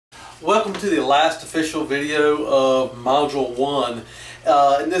Welcome to the last official video of Module 1.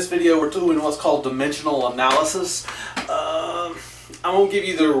 In this video we're doing what's called dimensional analysis. I'm going to give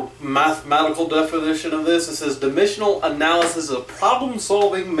you the mathematical definition of this. It says dimensional analysis is a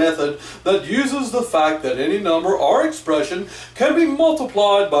problem-solving method that uses the fact that any number or expression can be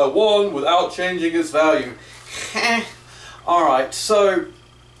multiplied by 1 without changing its value. Alright, so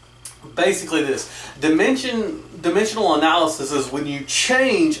basically this. Dimensional analysis is when you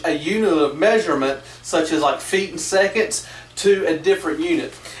change a unit of measurement, such as like feet and seconds, to a different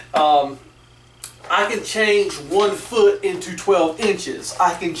unit. I can change 1 foot into 12 inches.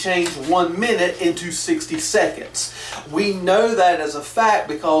 I can change 1 minute into 60 seconds. We know that as a fact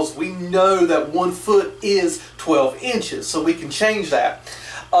because we know that 1 foot is 12 inches, so we can change that.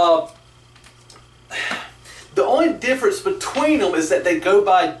 The only difference between them is that they go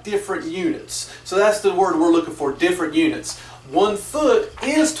by different units. So that's the word we're looking for, different units. 1 foot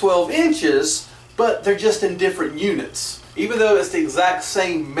is 12 inches, but they're just in different units, even though it's the exact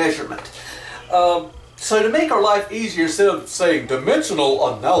same measurement. So to make our life easier, instead of saying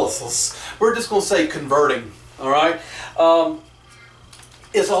dimensional analysis, we're just going to say converting. Alright?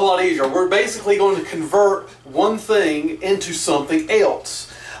 It's a whole lot easier. We're basically going to convert one thing into something else.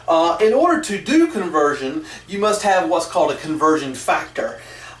 In order to do conversion, you must have what's called a conversion factor.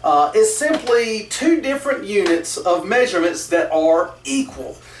 It's simply two different units of measurements that are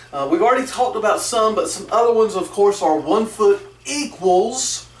equal. We've already talked about some, but some other ones, of course, are 1 foot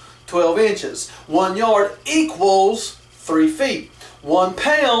equals 12 inches. 1 yard equals 3 feet. 1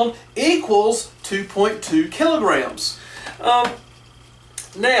 pound equals 2.2 kilograms.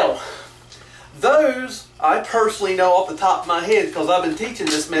 Now, those I personally know off the top of my head because I've been teaching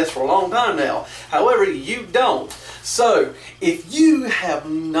this mess for a long time now. However, you don't. So, if you have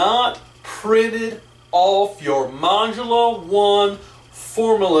not printed off your Module 1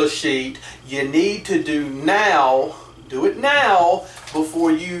 formula sheet, you need to do it now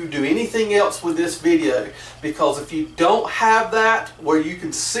before you do anything else with this video. Because if you don't have that where you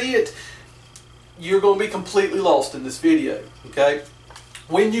can see it, you're going to be completely lost in this video. Okay?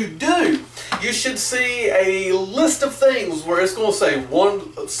 When you do, you should see a list of things where it's going to say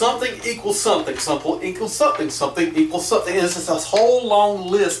something equals something, something equals something, something equals something. And it's just a whole long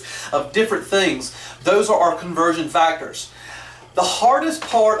list of different things. Those are our conversion factors. The hardest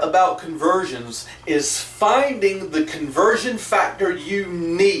part about conversions is finding the conversion factor you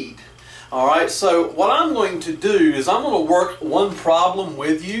need. Alright, so what I'm going to do is I'm going to work one problem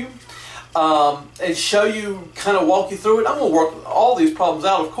with you. And show you, kind of walk you through it. I'm going to work all these problems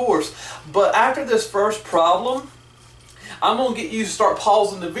out, of course, but after this first problem, I'm going to get you to start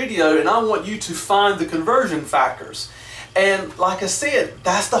pausing the video and I want you to find the conversion factors. And like I said,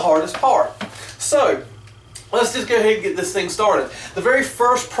 that's the hardest part. So, let's just go ahead and get this thing started. The very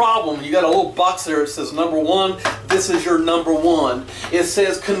first problem, you got a little box there that says number 1. This is your number 1. It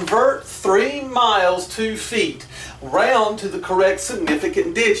says convert 3 miles to feet. Round to the correct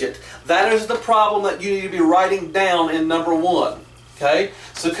significant digit. That is the problem that you need to be writing down in number 1. Okay?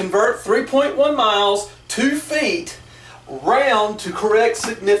 So convert 3.1 miles to feet. Round to correct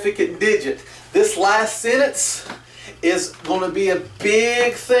significant digit. This last sentence is going to be a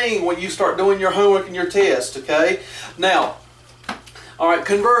big thing when you start doing your homework and your test. Okay? Now, alright,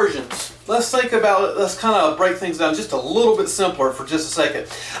 conversions. Let's think about it. Let's kind of break things down just a little bit simpler for just a second.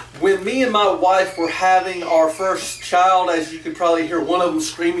 When me and my wife were having our first child, as you can probably hear one of them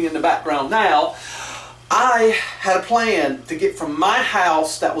screaming in the background now, I had a plan to get from my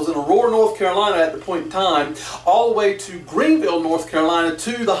house that was in Aurora, North Carolina at the point in time, all the way to Greenville, North Carolina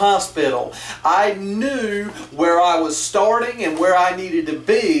to the hospital. I knew where I was starting and where I needed to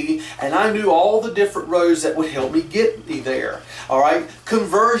be, and I knew all the different roads that would help me get me there. Alright?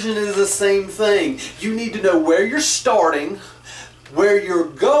 Conversion is the same thing. You need to know where you're starting, where you're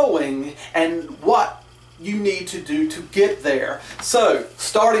going, and what you need to do to get there. So,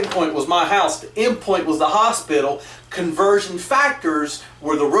 starting point was my house, the end point was the hospital, conversion factors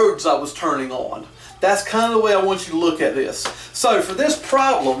were the roads I was turning on. That's kind of the way I want you to look at this. So, for this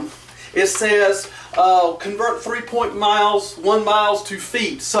problem, it says convert 3.1 miles to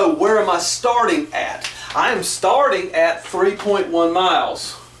feet. So, where am I starting at? I am starting at 3.1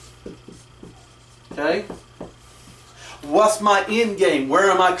 miles. Okay? What's my end game?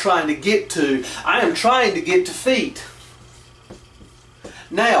 Where am I trying to get to? I am trying to get to feet.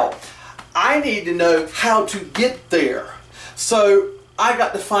 Now, I need to know how to get there. So, I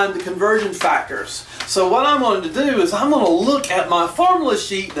got to find the conversion factors. So what I'm going to do is I'm going to look at my formula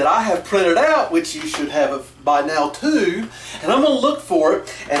sheet that I have printed out, which you should have by now too, and I'm going to look for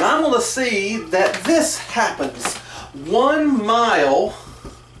it, and I'm going to see that this happens. 1 mile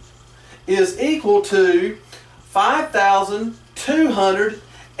is equal to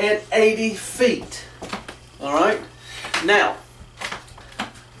 5,280 feet. All right? Now,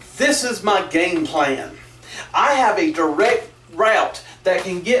 this is my game plan. I have a direct route that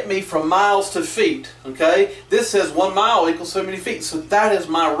can get me from miles to feet. Okay? This says 1 mile equals so many feet. So that is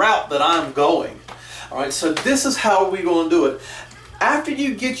my route that I'm going. All right? So this is how we're going to do it. After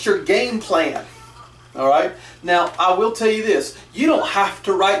you get your game plan, all right? Now, I will tell you this. You don't have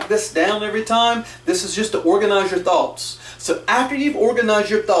to write this down every time. This is just to organize your thoughts. So after you've organized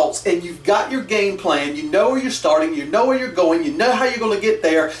your thoughts and you've got your game plan, you know where you're starting, you know where you're going, you know how you're going to get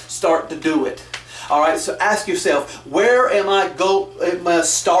there, start to do it. All right, so ask yourself, where am I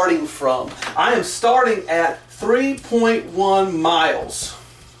starting from? I am starting at 3.1 miles.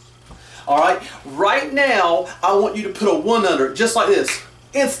 All right, right now, I want you to put a 1 under it, just like this.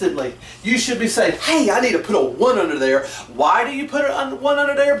 Instantly, you should be saying, hey, I need to put a 1 under there. Why do you put a 1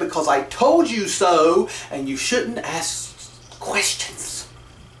 under there? Because I told you so, and you shouldn't ask questions.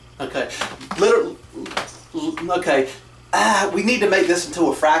 Okay, we need to make this into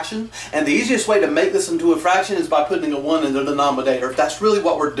a fraction, and the easiest way to make this into a fraction is by putting a 1 in the denominator. That's really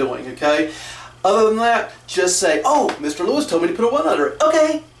what we're doing, okay? Other than that, just say, oh, Mr. Lewis told me to put a 1 under it.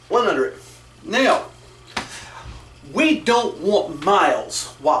 Okay, 1 under it. Now, we don't want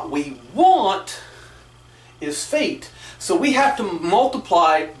miles. What we want is feet. So we have to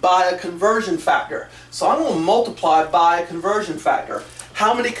multiply by a conversion factor. So I'm going to multiply by a conversion factor.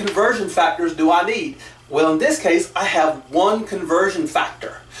 How many conversion factors do I need? Well, in this case, I have 1 conversion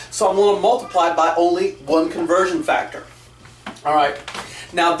factor. So I'm going to multiply by only 1 conversion factor. All right.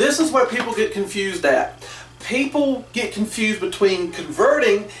 Now, this is where people get confused at. People get confused between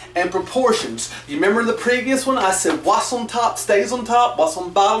converting and proportions. You remember in the previous one I said what's on top stays on top, what's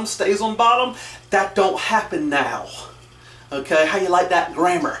on bottom stays on bottom? That don't happen now. Okay, how you like that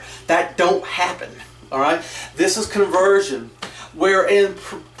grammar? That don't happen. All right, this is conversion. Where in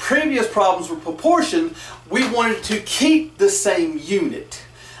previous problems with proportion, we wanted to keep the same unit.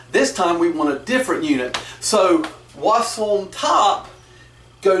 This time we want a different unit. So what's on top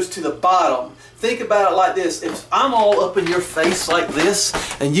goes to the bottom. Think about it like this. If I'm all up in your face like this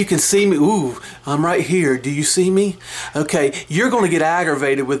and you can see me, ooh, I'm right here. Do you see me? Okay, you're going to get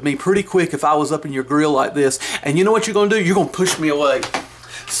aggravated with me pretty quick if I was up in your grill like this. And you know what you're going to do? You're going to push me away.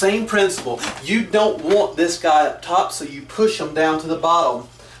 Same principle. You don't want this guy up top, so you push him down to the bottom.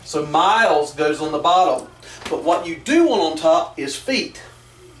 So miles goes on the bottom. But what you do want on top is feet.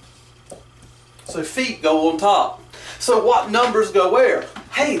 So feet go on top. So what numbers go where?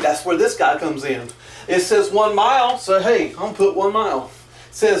 Hey, that's where this guy comes in. It says 1 mile, so hey, I'm going to put 1 mile.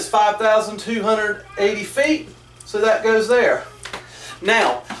 It says 5,280 feet, so that goes there.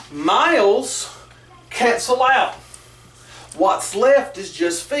 Now, miles cancel out. What's left is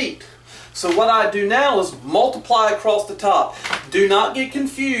just feet. So what I do now is multiply across the top. Do not get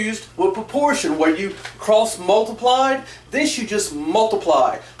confused with proportion where you cross multiplied. This you just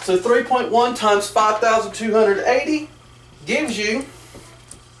multiply. So 3.1 times 5,280 gives you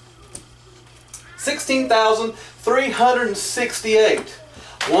 16,368.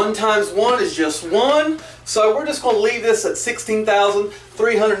 1 times 1 is just 1. So we're just going to leave this at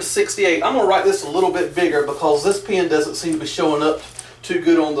 16,368. I'm going to write this a little bit bigger because this pen doesn't seem to be showing up too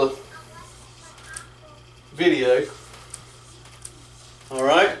good on the video. All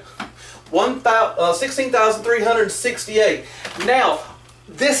right, 16,368. Now,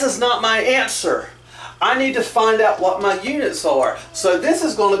 this is not my answer. I need to find out what my units are. So this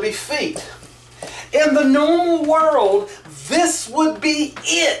is going to be feet. In the normal world, this would be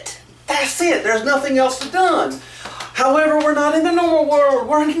it. That's it. There's nothing else to done. However, we're not in the normal world.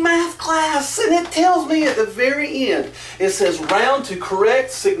 We're in math class, and it tells me at the very end, it says round to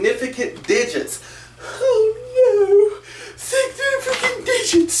correct significant digits. Oh no, significant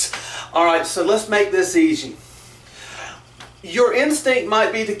digits. All right, so let's make this easy. Your instinct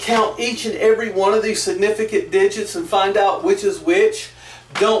might be to count each and every one of these significant digits and find out which is which.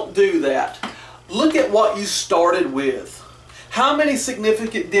 Don't do that. Look at what you started with. How many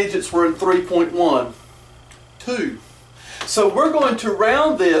significant digits were in 3.1? 2. So we're going to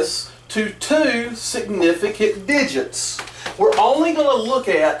round this to 2 significant digits. We're only going to look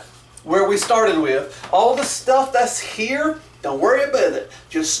at where we started with. All the stuff that's here, don't worry about it.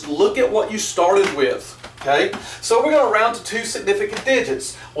 Just look at what you started with. Okay? So we're going to round to 2 significant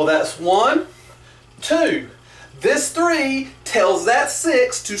digits. Well, that's 1, 2. This 3 tells that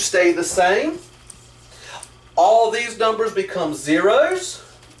 6 to stay the same. All these numbers become zeros.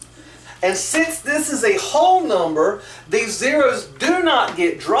 And since this is a whole number, these zeros do not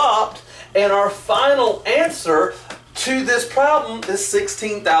get dropped, and our final answer to this problem is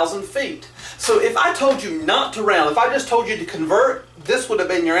 16,000 feet. So if I told you not to round, if I just told you to convert, this would have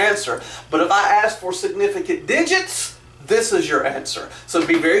been your answer. But if I asked for significant digits, this is your answer. So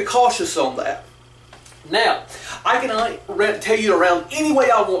be very cautious on that. Now, I can tell you to round any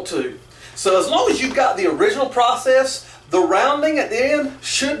way I want to. So as long as you've got the original process, the rounding at the end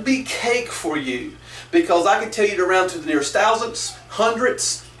should be cake for you. Because I can tell you to round to the nearest thousandths,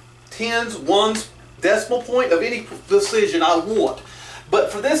 hundredths, tens, ones, decimal point of any precision I want.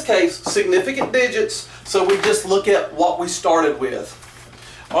 But for this case, significant digits, so we just look at what we started with.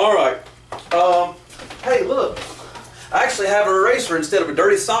 All right. Hey, look. I actually have an eraser instead of a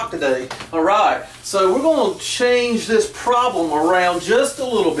dirty sock today. All right. So we're going to change this problem around just a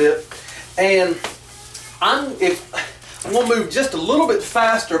little bit. And I'm going to move just a little bit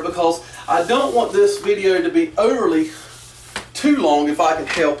faster because I don't want this video to be overly too long if I can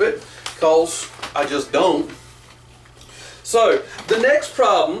help it, because I just don't. So the next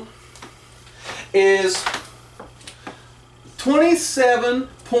problem is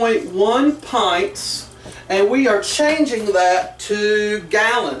 27.1 pints, and we are changing that to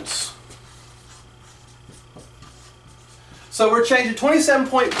gallons. So we're changing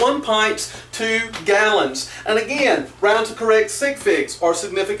 27.1 pints to gallons. And again, round to correct sig figs, or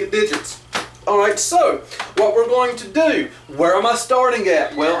significant digits. Alright, so what we're going to do, where am I starting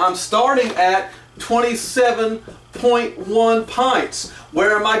at? Well, I'm starting at 27.1 pints.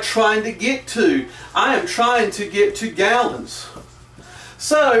 Where am I trying to get to? I am trying to get to gallons.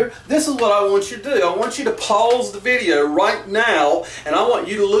 So this is what I want you to do. I want you to pause the video right now, and I want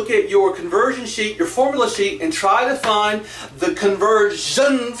you to look at your conversion sheet, your formula sheet, and try to find the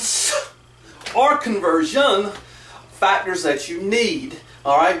conversions or conversion factors that you need.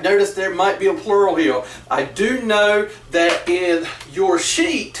 Alright, notice there might be a plural here. I do know that in your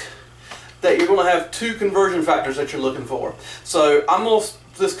sheet that you're going to have two conversion factors that you're looking for. So I'm going to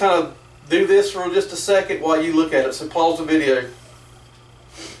just kind of do this for just a second while you look at it. So pause the video.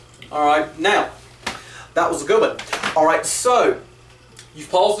 Alright, now, that was a good one. Alright, so you've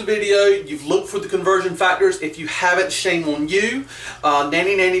paused the video, you've looked for the conversion factors. If you haven't, shame on you.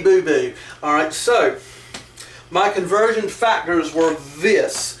 Nanny, nanny, boo, boo. Alright, so my conversion factors were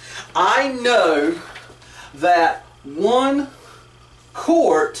this. I know that 1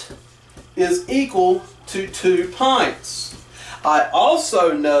 quart is equal to 2 pints. I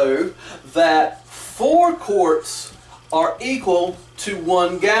also know that 4 quarts are equal to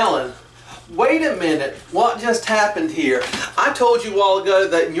 1 gallon. Wait a minute, what just happened here? I told you a while ago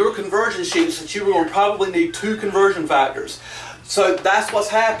that in your conversion sheets that you were going to probably need 2 conversion factors. So that's what's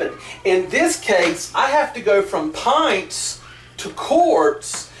happened. In this case, I have to go from pints to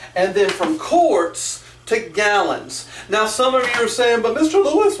quarts, and then from quarts to gallons. Now some of you are saying, but Mr.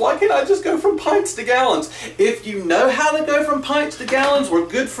 Lewis, why can't I just go from pints to gallons? If you know how to go from pints to gallons, we're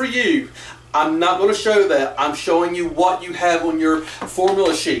good for you. I'm not going to show that. I'm showing you what you have on your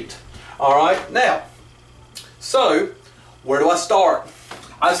formula sheet. Alright, now, so where do I start?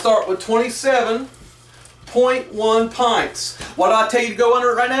 I start with 27.1 pints. What do I tell you to go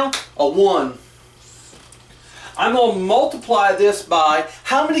under it right now? A 1. I'm going to multiply this by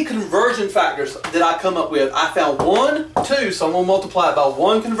how many conversion factors did I come up with? I found 1, 2, so I'm going to multiply it by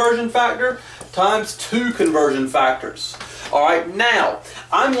 1 conversion factor times 2 conversion factors. Alright, now,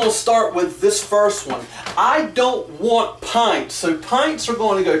 I'm going to start with this first one. I don't want pints, so pints are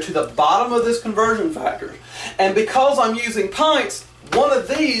going to go to the bottom of this conversion factor. And because I'm using pints, one of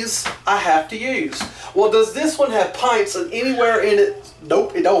these I have to use. Well, does this one have pints anywhere in it?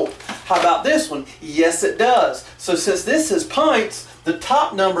 Nope, it don't. How about this one? Yes, it does. So since this is pints, the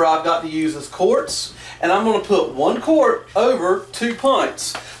top number I've got to use is quarts, and I'm going to put 1 quart over 2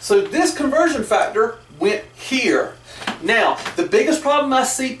 pints. So this conversion factor went here. Now, the biggest problem I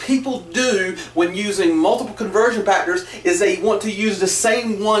see people do when using multiple conversion factors is they want to use the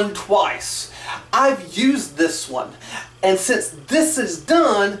same one twice. I've used this one, and since this is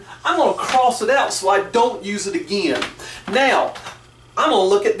done, I'm going to cross it out so I don't use it again. Now, I'm going to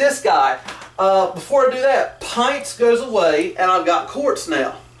look at this guy. Before I do that, pints goes away, and I've got quarts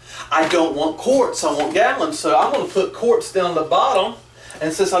now. I don't want quarts, I want gallons, so I'm going to put quarts down the bottom.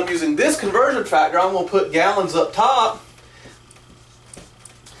 And since I'm using this conversion factor, I'm going to put gallons up top.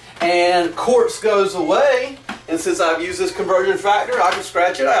 And quarts goes away. And since I've used this conversion factor, I can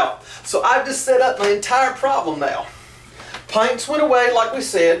scratch it out. So I've just set up my entire problem now. Pints went away like we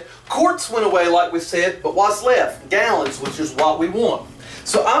said. Quarts went away like we said. But what's left? Gallons, which is what we want.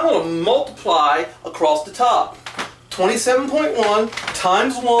 So I'm going to multiply across the top. 27.1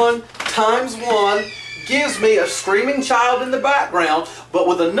 times 1 times 1 gives me a screaming child in the background, but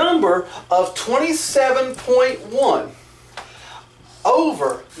with a number of 27.1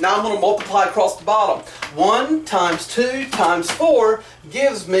 over, now I'm going to multiply across the bottom. 1 times 2 times 4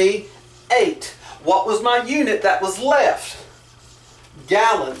 gives me 8. What was my unit that was left?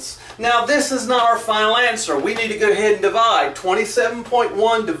 Gallons. Now this is not our final answer. We need to go ahead and divide.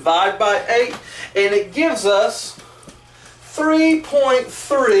 27.1 divided by 8, and it gives us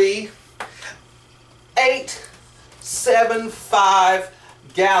 3.3875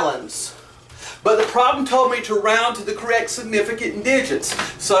 gallons. But the problem told me to round to the correct significant digits.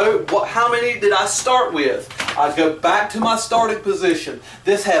 So how many did I start with? I go back to my starting position.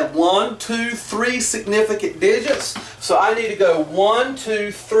 This had 1, 2, 3 significant digits. So I need to go 1,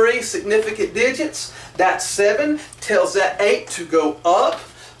 2, 3 significant digits. That's 7. Tells that 8 to go up.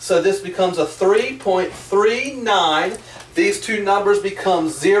 So this becomes a 3.39. These two numbers become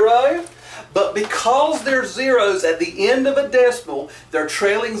 0. But because they're zeros at the end of a decimal, they're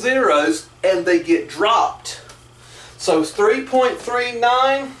trailing zeros and they get dropped. So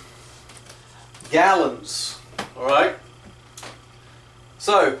 3.39 gallons. Alright?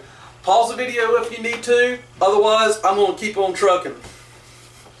 So, pause the video if you need to. Otherwise, I'm going to keep on trucking.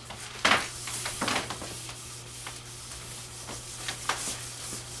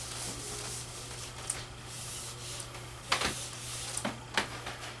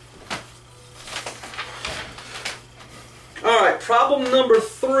 Alright, problem number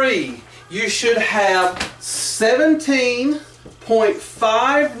 3. You should have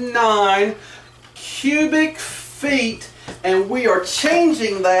 17.59 cubic feet, and we are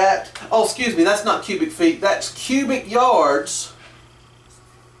changing that. Oh, excuse me, that's not cubic feet, that's cubic yards.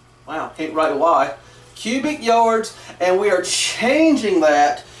 Wow, can't write a Y. Cubic yards, and we are changing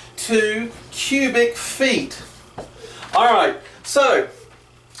that to cubic feet. Alright, so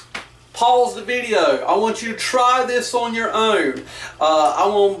pause the video. I want you to try this on your own. I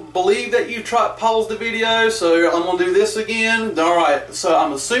won't believe that you paused the video, so I'm going to do this again. Alright, so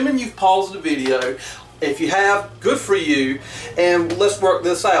I'm assuming you've paused the video. If you have, good for you, and let's work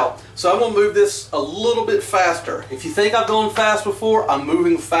this out. So I'm going to move this a little bit faster. If you think I've gone fast before, I'm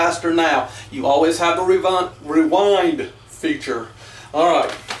moving faster now. You always have the rewind feature.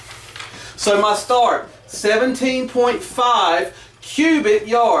 Alright, so my start, 17.5 cubic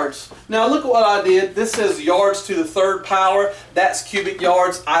yards. Now look at what I did. This says yards to the third power. That's cubic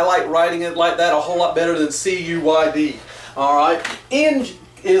yards. I like writing it like that a whole lot better than C-U-Y-D. Alright. N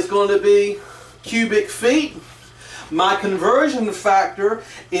is going to be cubic feet. My conversion factor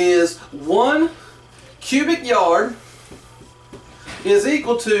is 1 cubic yard is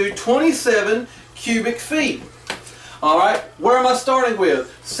equal to 27 cubic feet. Alright, where am I starting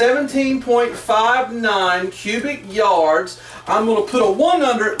with? 17.59 cubic yards. I'm going to put a 1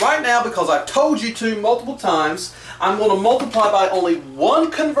 under it right now because I've told you to multiple times. I'm going to multiply by only one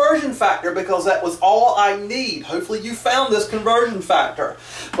conversion factor because that was all I need. Hopefully you found this conversion factor.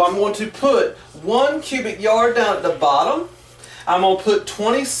 But I'm going to put 1 cubic yard down at the bottom. I'm going to put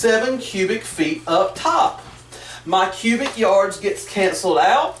 27 cubic feet up top. My cubic yards gets canceled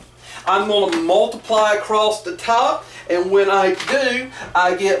out. I'm going to multiply across the top, and when I do,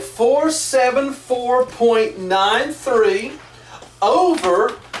 I get 474.93 over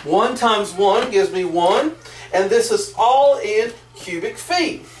 1 times 1 gives me 1, and this is all in cubic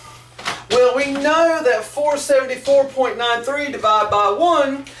feet. Well, we know that 474.93 divided by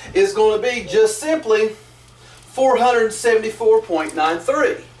 1 is going to be just simply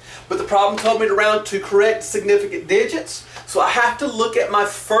 474.93. But the problem told me to round to correct significant digits, so I have to look at my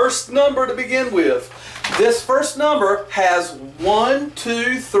first number to begin with. This first number has 1,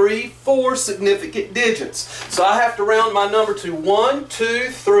 2, 3, 4 significant digits. So I have to round my number to 1, 2,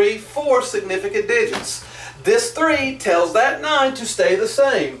 3, 4 significant digits. This 3 tells that 9 to stay the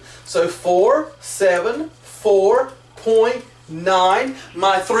same. So 474.9.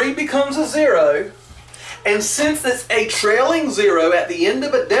 My 3 becomes a 0. And since it's a trailing 0 at the end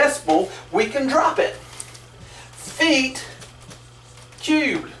of a decimal, we can drop it. Feet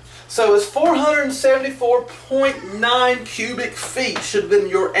cubed. So it's 474.9 cubic feet should have been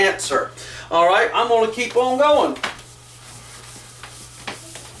your answer. Alright, I'm going to keep on going.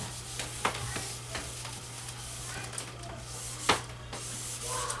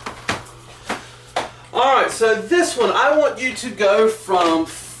 Alright, so this one I want you to go from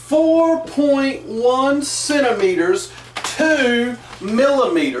 4.1 centimeters to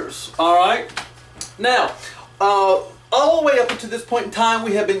millimeters. Alright? Now, all the way up to this point in time,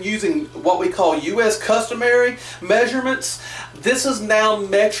 we have been using what we call U.S. customary measurements. This is now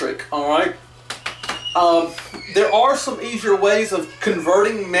metric. Alright? There are some easier ways of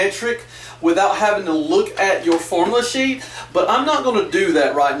converting metric without having to look at your formula sheet, but I'm not going to do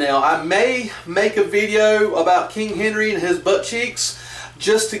that right now. I may make a video about King Henry and his butt cheeks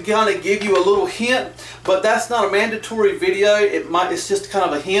just to kind of give you a little hint, but that's not a mandatory video. It's just kind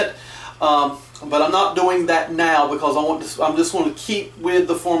of a hint, but I'm not doing that now because I'm just going to keep with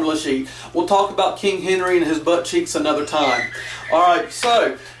the formula sheet. We'll talk about King Henry and his butt cheeks another time. All right,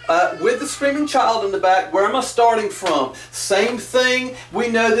 so with the screaming child in the back, where am I starting from? Same thing. We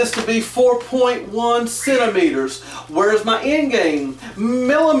know this to be 4.1 centimeters. Where's my end game?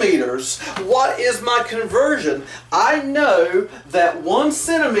 Millimeters. What is my conversion? I know that 1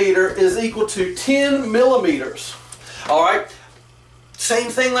 centimeter is equal to 10 millimeters. All right.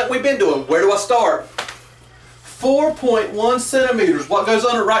 Same thing like we've been doing. Where do I start? 4.1 centimeters. What goes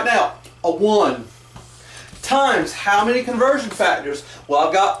under it right now? A 1. Times how many conversion factors? Well,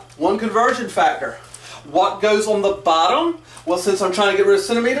 I've got 1 conversion factor. What goes on the bottom? Well, since I'm trying to get rid of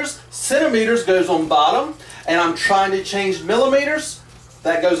centimeters, centimeters goes on bottom, and I'm trying to change millimeters,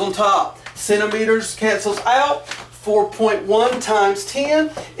 that goes on top. Centimeters cancels out. 4.1 times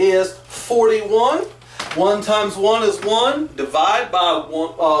 10 is 41. 1 times 1 is 1. Divide by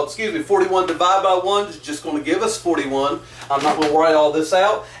 41 divided by 1 is just going to give us 41. I'm not going to write all this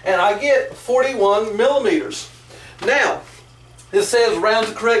out. And I get 41 millimeters. Now, it says round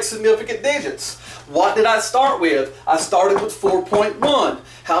to correct significant digits. What did I start with? I started with 4.1.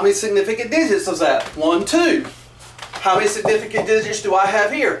 How many significant digits is that? 1, 2. How many significant digits do I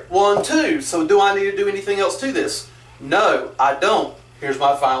have here? 1, 2. So do I need to do anything else to this? No, I don't. Here's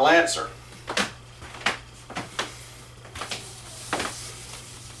my final answer.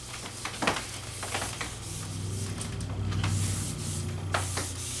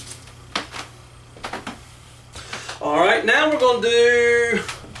 Alright, now we're going to do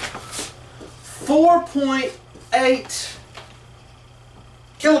 4.8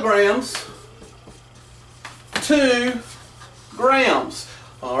 kilograms, 2 grams.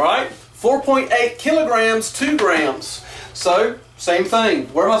 Alright, 4.8 kilograms, 2 grams. So, same thing.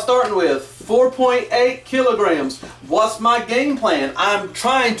 Where am I starting with? 4.8 kilograms. What's my game plan? I'm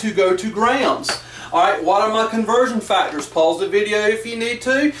trying to go to grams. Alright, what are my conversion factors? Pause the video if you need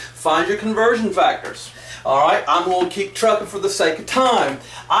to. Find your conversion factors. Alright, I'm going to keep trucking for the sake of time.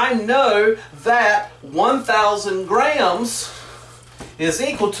 I know that 1,000 grams is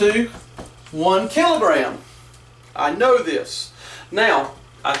equal to 1 kilogram. I know this. Now,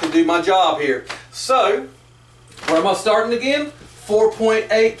 I can do my job here. So, where am I starting again?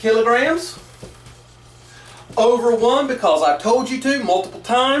 4.8 kilograms over 1, because I told you to multiple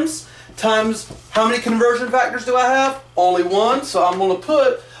times, times how many conversion factors do I have? Only 1, so I'm going to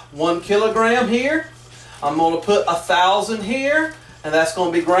put 1 kilogram here. I'm going to put 1,000 here, and that's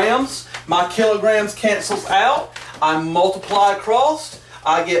going to be grams. My kilograms cancels out. I multiply across.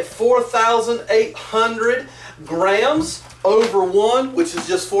 I get 4,800 grams over 1, which is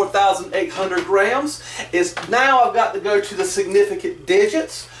just 4,800 grams. Now I've got to go to the significant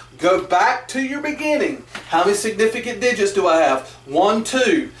digits. Go back to your beginning. How many significant digits do I have? 1,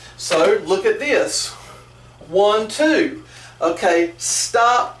 2. So look at this. 1, 2. Okay,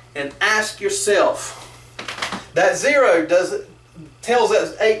 stop and ask yourself. That 0 tells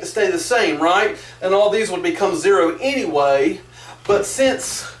that 8 to stay the same, right? And all these would become 0 anyway. But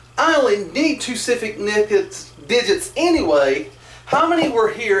since I only need 2 significant digits anyway, how many were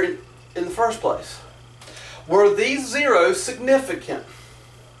here in the first place? Were these zeros significant?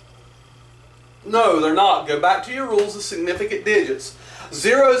 No, they're not. Go back to your rules of significant digits.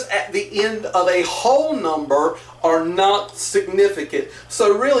 Zeros at the end of a whole number are not significant.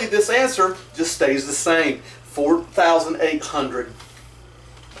 So really this answer just stays the same. 4,800.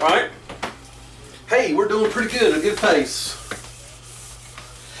 Right? Hey, we're doing pretty good, a good pace.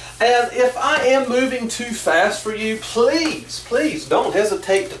 And if I am moving too fast for you, please don't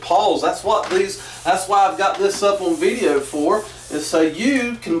hesitate to pause. That's why I've got this up on video for, is so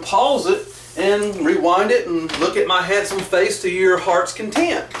you can pause it and rewind it and look at my handsome face to your heart's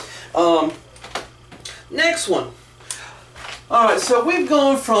content. Next one. Alright, so we've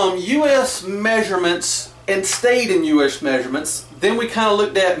gone from U.S. measurements and stayed in U.S. measurements. Then we kind of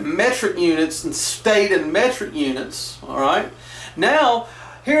looked at metric units and stayed in metric units. Alright. Now,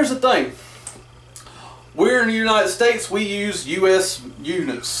 here's the thing. We're in the United States, we use U.S.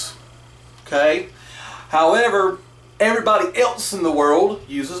 units. Okay? However, everybody else in the world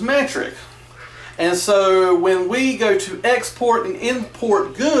uses metric. And so when we go to export and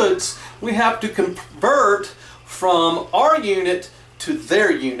import goods, we have to convert from our unit to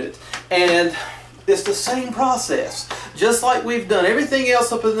their unit. And it's the same process. Just like we've done everything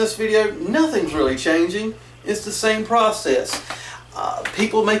else up in this video, nothing's really changing. It's the same process.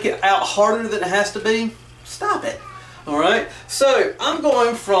 people make it out harder than it has to be. Stop it. All right. So I'm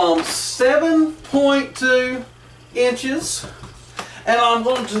going from 7.2 inches, and I'm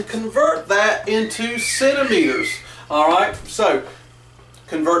going to convert that into centimeters. All right. So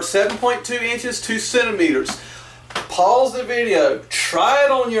convert 7.2 inches to centimeters. Pause the video, try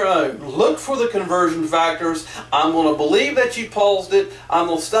it on your own, look for the conversion factors. I'm going to believe that you paused it. I'm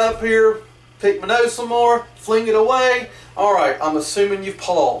going to stop here, pick my nose some more, fling it away. Alright, I'm assuming you've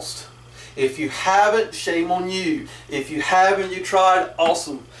paused. If you haven't, shame on you. If you haven't, you tried,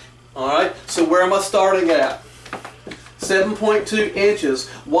 awesome. Alright, so where am I starting at? 7.2 inches.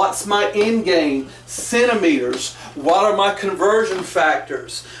 What's my end gain? Centimeters. What are my conversion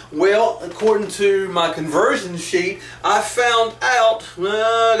factors? Well, according to my conversion sheet, I found out,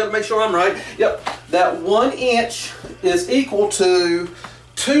 I gotta make sure I'm right, yep, that 1 inch is equal to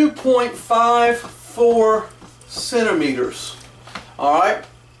 2.54 centimeters. Alright?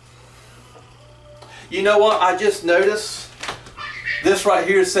 You know what? I just noticed this right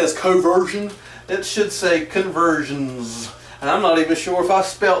here says conversion. It should say conversions. And I'm not even sure if I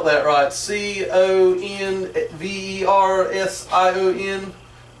spelt that right. C-O-N-V-E-R-S-I-O-N.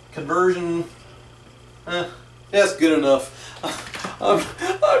 Conversion. That's good enough. I'm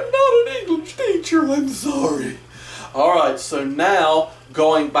not an English teacher. I'm sorry. Alright, so now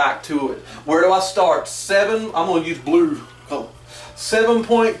going back to it. Where do I start? I'm going to use blue.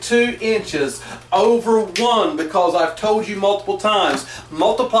 7.2 inches over 1, because I've told you multiple times,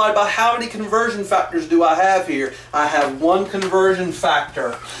 multiplied by how many conversion factors do I have here? I have 1 conversion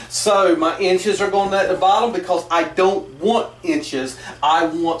factor. So my inches are going at the bottom because I don't want inches, I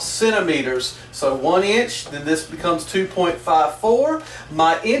want centimeters. So 1 inch, then this becomes 2.54.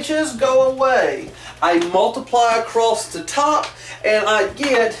 My inches go away. I multiply across the top and I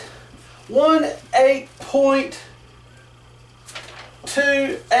get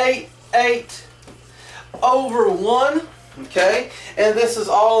 1/8.288 over 1, okay? And this is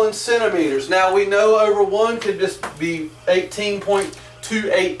all in centimeters. Now we know over 1 could just be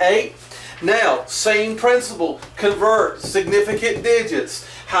 18.288. Now, same principle, convert significant digits.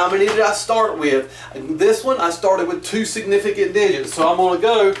 How many did I start with? This one I started with 2 significant digits, so I'm going to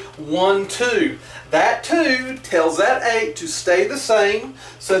go 1, 2. That 2 tells that 8 to stay the same,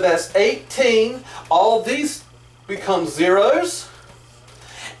 so that's 18. All these become zeros.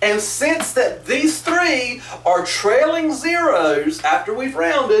 And since that these 3 are trailing zeros after we've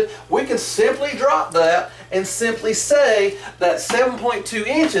rounded, we can simply drop that and simply say that 7.2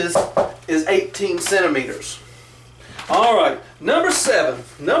 inches is 18 centimeters. All right, number 7,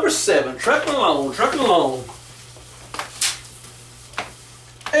 trucking along.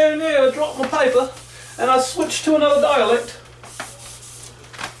 And yeah, I dropped my paper and I switched to another dialect.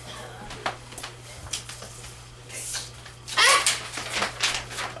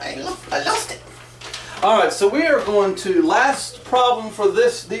 I lost it. Alright, so we are going to, last problem for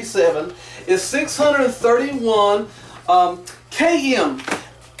this D7 is 631 km.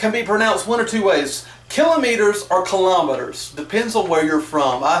 Can be pronounced one or two ways. Kilometers or kilometers. Depends on where you're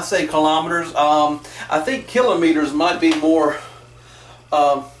from. I say kilometers. I think kilometers might be more,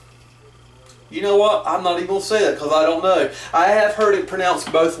 you know what? I'm not even going to say that because I don't know. I have heard it pronounced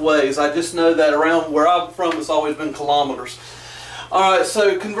both ways. I just know that around where I'm from it's always been kilometers. Alright,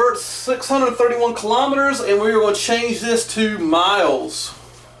 so convert 631 kilometers and we're going to change this to miles.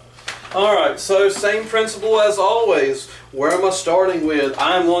 Alright, so same principle as always. Where am I starting with?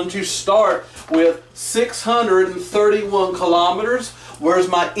 I'm going to start with 631 kilometers. Where's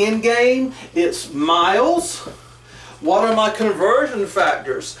my end game? It's miles. What are my conversion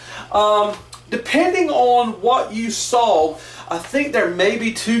factors? Depending on what you saw, I think there may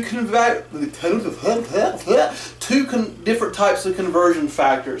be two different types of conversion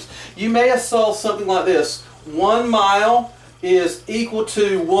factors. You may have saw something like this. 1 mile is equal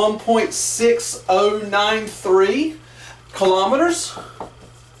to 1.6093 kilometers.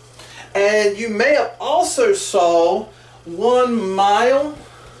 And you may have also saw 1 mile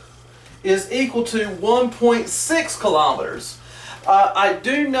is equal to 1.6 kilometers. I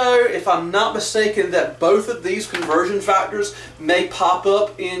do know, if I'm not mistaken, that both of these conversion factors may pop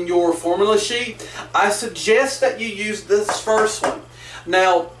up in your formula sheet. I suggest that you use this first one.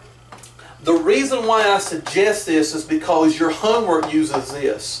 Now, the reason why I suggest this is because your homework uses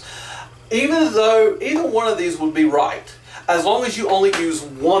this. Even though either one of these would be right, as long as you only use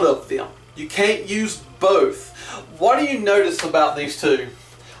one of them. You can't use both. What do you notice about these two?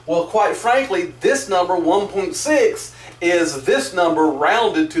 Well, quite frankly, this number, 1.6, is this number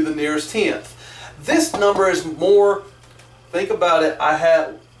rounded to the nearest tenth. This number is more, think about it, I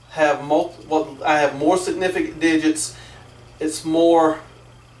have more significant digits it's more,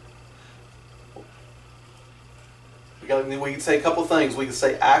 we can say a couple of things. We can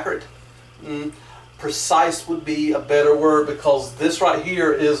say accurate. Precise would be a better word, because this right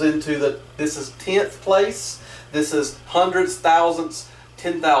here is this is tenth place. This is hundreds, thousandths,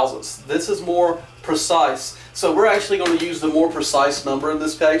 10,000ths. This is more precise. So we're actually going to use the more precise number in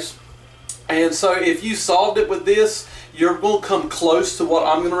this case. And so if you solved it with this, you're going to come close to what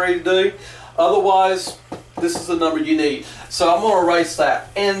I'm going to ready to do. Otherwise, this is the number you need. So I'm going to erase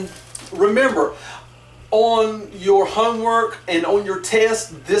that. And remember, on your homework and on your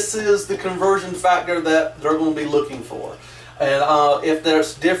test, this is the conversion factor that they're going to be looking for. And if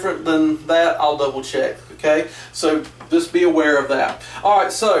there's different than that, I'll double check. Okay, so just be aware of that. All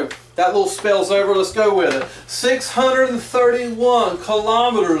right, so that little spell's over. Let's go with it. 631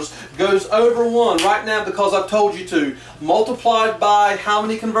 kilometers goes over 1 right now because I've told you to. Multiplied by how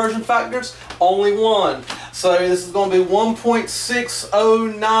many conversion factors? Only 1. So this is going to be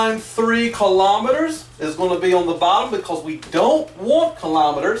 1.6093 kilometers. Is going to be on the bottom because we don't want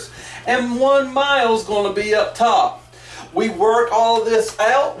kilometers. And 1 mile is going to be up top. We work all of this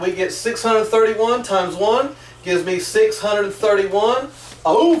out. We get 631 times 1 gives me 631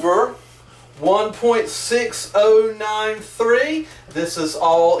 over 1.6093. This is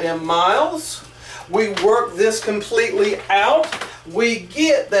all in miles. We work this completely out. We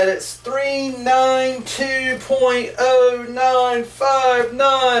get that it's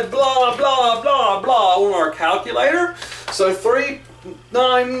 392.0959 blah blah blah blah on our calculator. So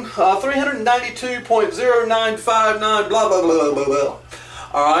 392.0959 blah blah blah blah blah.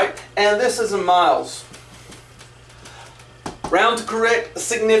 Alright, and this is in miles. Round to correct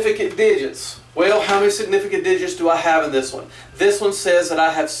significant digits. Well, how many significant digits do I have in this one? This one says that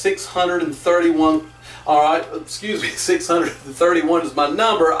I have 631. Alright, excuse me, 631 is my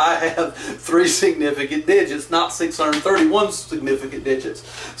number. I have 3 significant digits, not 631 significant digits.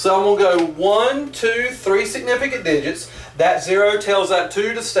 So I'm going to go 1, 2, 3 significant digits. That 0 tells that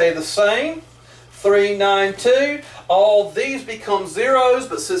 2 to stay the same. 392. All these become zeros,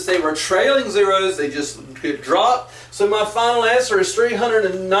 but since they were trailing zeros, they just get dropped. So my final answer is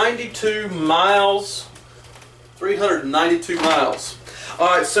 392 miles. 392 miles.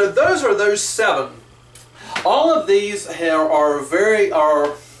 Alright, so those are those 7. All of these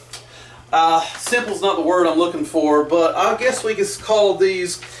are simple is not the word I'm looking for, but I guess we could call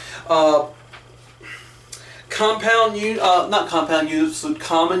these compound unit, not compound units, but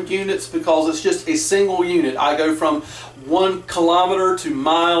common units, because it's just a single unit. I go from 1 kilometer to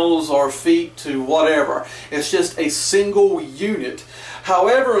miles or feet to whatever. It's just a single unit.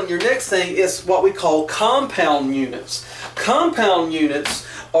 However, on your next thing is what we call compound units. Compound units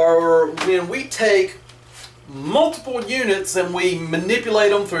are when we take multiple units and we manipulate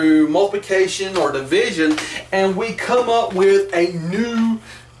them through multiplication or division, and we come up with a new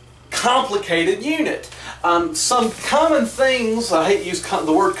complicated unit. Some common things, I hate to use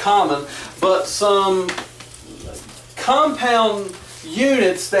the word common, but some compound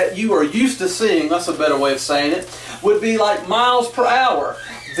units that you are used to seeing, that's a better way of saying it, would be like miles per hour.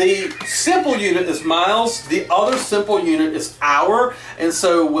 The simple unit is miles, the other simple unit is hour, and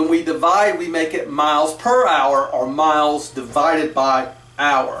so when we divide, we make it miles per hour or miles divided by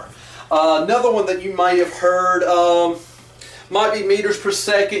hour. Another one that you might have heard might be meters per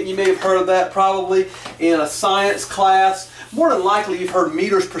second. You may have heard of that probably in a science class. More than likely you've heard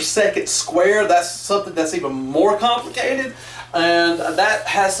meters per second squared. That's something that's even more complicated, and that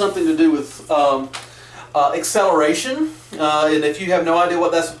has something to do with acceleration. And if you have no idea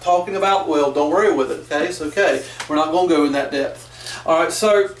what that's talking about, well, don't worry with it. Okay, it's okay. We're not going to go in that depth. All right.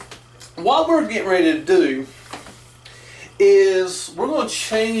 So what we're getting ready to do is we're going to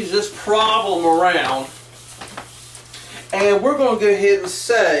change this problem around, and we're going to go ahead and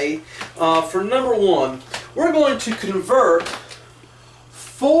say for number 1, we're going to convert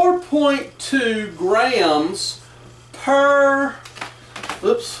 4.2 grams per,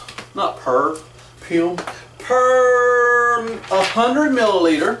 oops, not per, per 100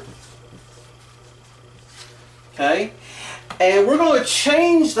 milliliter, okay, and we're going to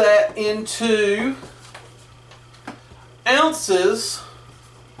change that into ounces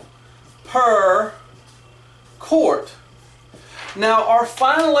per quart. Now our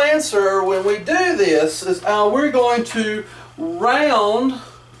final answer when we do this is we're going to round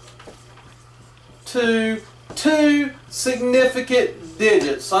to 2 significant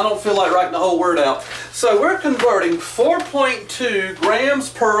digits. I don't feel like writing the whole word out. So we're converting 4.2 grams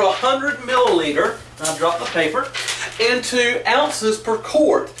per 100 milliliter, I dropped the paper, into ounces per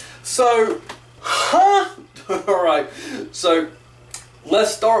quart. So, alright, so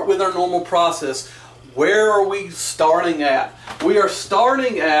let's start with our normal process. where are we starting at? We are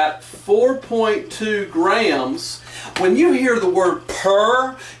starting at 4.2 grams. When you hear the word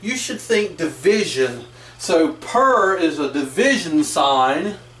per, you should think division. So per is a division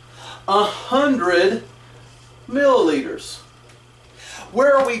sign, 100 milliliters.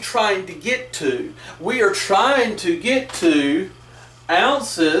 Where are we trying to get to? We are trying to get to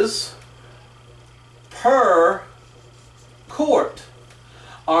ounces per quart.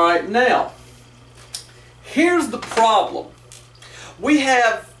 All right, now, here's the problem. We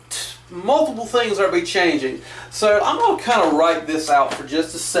have multiple things that will be changing. So I'm going to kind of write this out for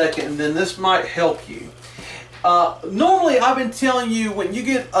just a second, and then this might help you. Normally, I've been telling you when you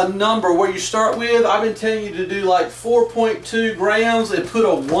get a number where you start with, I've been telling you to do like 4.2 grams and put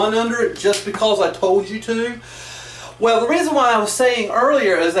a 1 under it just because I told you to. Well, the reason why I was saying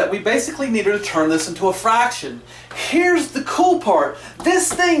earlier is that we basically needed to turn this into a fraction. Here's the cool part.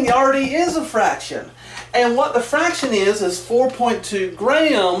 This thing already is a fraction. And what the fraction is 4.2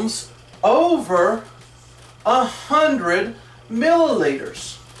 grams over 100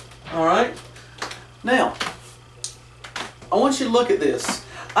 milliliters. All right? Now, I want you to look at this.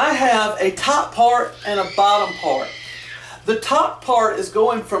 I have a top part and a bottom part. The top part is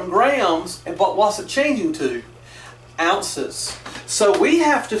going from grams, but what's it changing to? Ounces. So we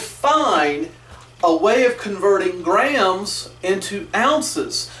have to find a way of converting grams into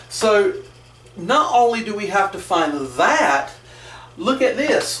ounces. So not only do we have to find that, look at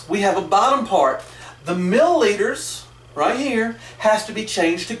this. We have a bottom part. The milliliters, right here, has to be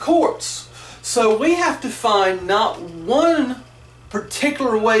changed to quarts. So we have to find not one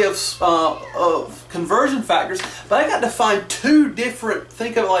particular way of conversion factors, but I got to find two different,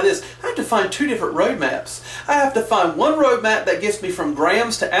 think of it like this, I have to find two different roadmaps. I have to find one roadmap that gets me from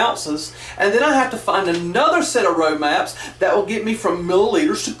grams to ounces, and then I have to find another set of roadmaps that will get me from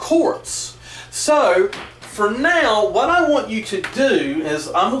milliliters to quarts. So, for now, what I want you to do is,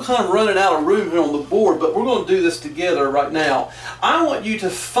 I'm kind of running out of room here on the board, but we're going to do this together right now. I want you to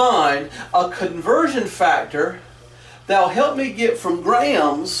find a conversion factor that will help me get from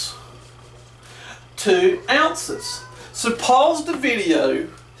grams to ounces. So pause the video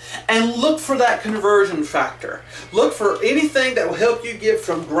and look for that conversion factor. Look for anything that will help you get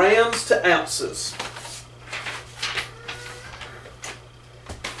from grams to ounces.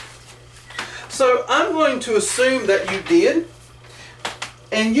 So I'm going to assume that you did,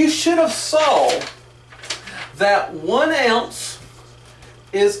 and you should have saw that 1 ounce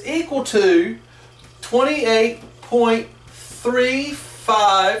is equal to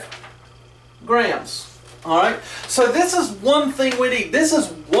 28.35 grams. Alright, so this is one thing we need. This is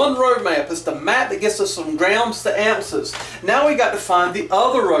one roadmap. It's the map that gets us from grams to ounces. Now we got to find the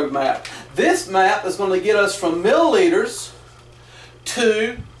other roadmap. This map is going to get us from milliliters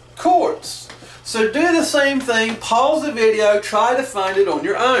to quarts. So do the same thing, pause the video, try to find it on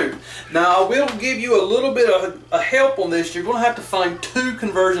your own. Now I will give you a little bit of a help on this. You're going to have to find two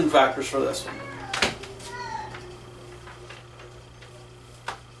conversion factors for this one.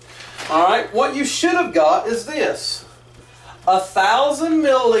 Alright, what you should have got is this. 1,000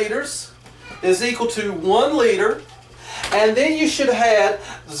 milliliters is equal to 1 liter, and then you should have had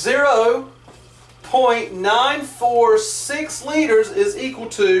 0.946 liters is equal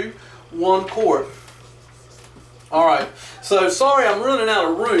to 1 quart. Alright, so sorry I'm running out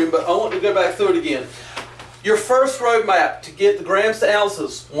of room, but I want to go back through it again. Your first roadmap to get the grams to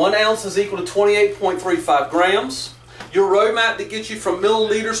ounces. 1 ounce is equal to 28.35 grams. Your roadmap to get you from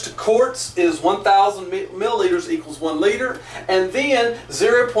milliliters to quarts is 1,000 milliliters equals 1 liter. And then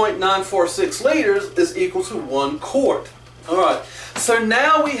 0.946 liters is equal to 1 quart. Alright, so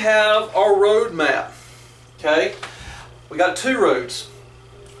now we have our roadmap. Okay, we got 2 roads.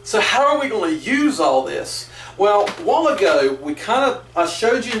 So how are we going to use all this? Well, a while ago, I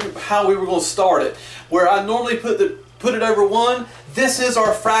showed you how we were going to start it. Where I normally put it over 1, this is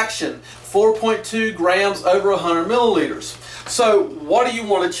our fraction, 4.2 grams over 100 milliliters. So what do you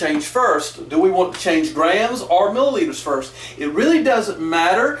want to change first? Do we want to change grams or milliliters first? It really doesn't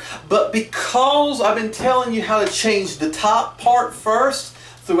matter, but because I've been telling you how to change the top part first,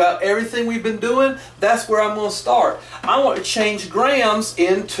 throughout everything we've been doing, that's where I'm going to start. I want to change grams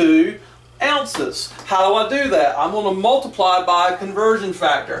into ounces. How do I do that? I'm going to multiply by a conversion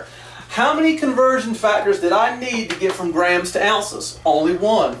factor. How many conversion factors did I need to get from grams to ounces? Only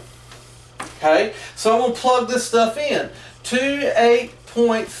 1. Okay, so I'm going to plug this stuff in.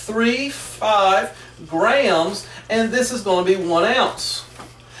 28.35 grams, and this is going to be 1 ounce.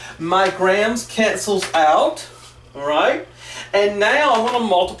 My grams cancels out, all right? And now I'm going to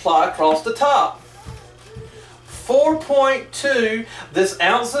multiply across the top. 4.2, this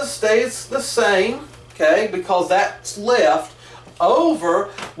ounces stays the same. okay, because that's left, over,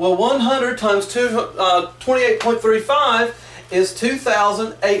 well, 100 times 28.35 is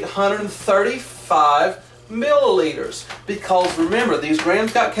 2,835 milliliters. Because remember, these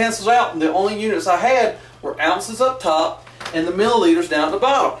grams got canceled out, and the only units I had were ounces up top and the milliliters down at the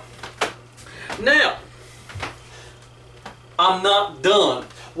bottom. Now, I'm not done.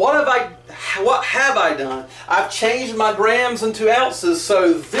 What have I done? I've changed my grams into ounces,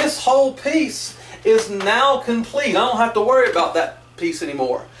 so this whole piece is now complete. I don't have to worry about that piece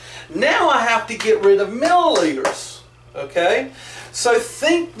anymore. Now I have to get rid of milliliters. Okay? So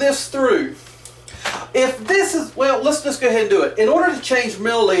think this through. If this is, well, let's just go ahead and do it. In order to change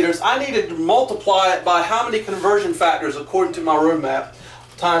milliliters, I needed to multiply it by how many conversion factors according to my room map,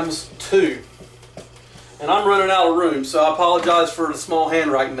 times 2. And I'm running out of room, so I apologize for the small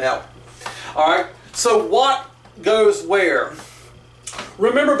handwriting now. Alright, so what goes where?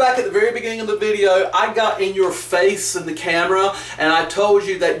 Remember back at the very beginning of the video, I got in your face in the camera and I told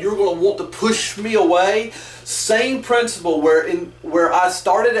you that you're going to want to push me away. Same principle where I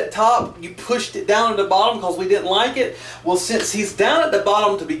started at top, you pushed it down at the bottom because we didn't like it. Well, since he's down at the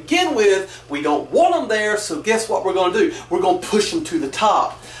bottom to begin with, we don't want him there, so guess what we're going to do? We're going to push him to the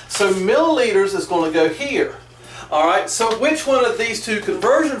top. So milliliters is going to go here. Alright, so which one of these two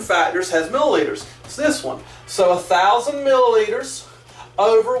conversion factors has milliliters? It's this one. So 1,000 milliliters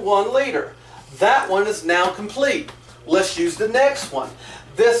over 1 liter. That one is now complete. Let's use the next one.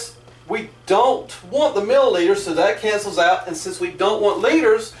 This, we don't want the milliliters, so that cancels out. And since we don't want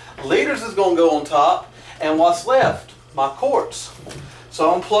liters, liters is going to go on top. And what's left? My quarts. So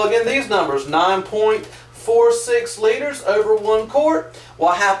I'm going to plug in these numbers. 9.46 liters over 1 quart.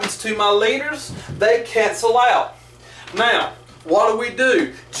 What happens to my liters? They cancel out. Now, what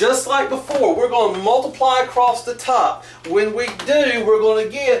do? Just like before, we're going to multiply across the top. When we do, we're going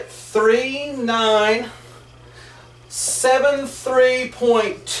to get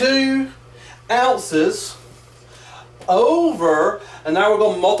 3973.2 ounces over, and now we're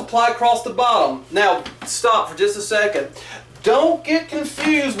going to multiply across the bottom. Now, stop for just a second. Don't get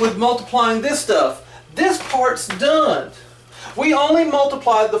confused with multiplying this stuff. This part's done. We only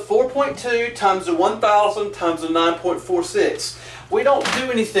multiplied the 4.2 times the 1,000 times the 9.46. We don't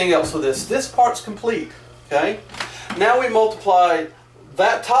do anything else with this. This part's complete. Okay? Now we multiply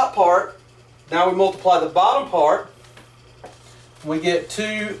that top part. Now we multiply the bottom part. We get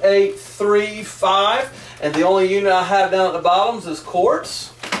 2,835. And the only unit I have down at the bottoms is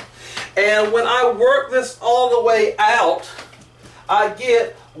quarts. And when I work this all the way out, I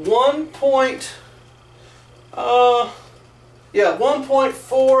get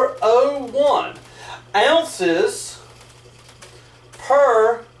 1.401 ounces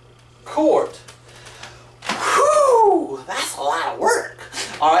per quart. Whew, that's a lot of work.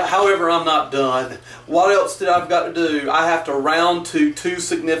 Alright, however, I'm not done. What else did I've got to do? I have to round to 2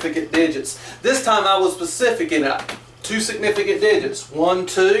 significant digits. This time I was specific in it. 2 significant digits. 1,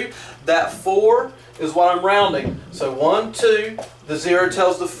 2. That 4 is what I'm rounding. So 1, 2. The 0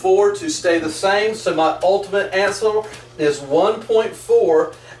 tells the 4 to stay the same. So my ultimate answer is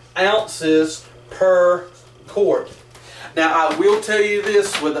 1.4 ounces per quart. Now I will tell you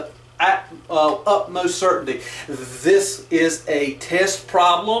this with utmost certainty. This is a test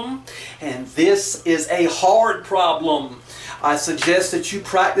problem and this is a hard problem. I suggest that you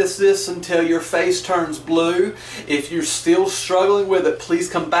practice this until your face turns blue. If you're still struggling with it, please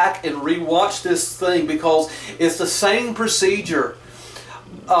come back and re-watch this thing because it's the same procedure.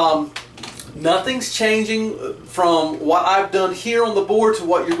 Nothing's changing from what I've done here on the board to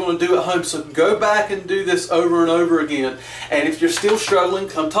what you're going to do at home. So go back and do this over and over again. And if you're still struggling,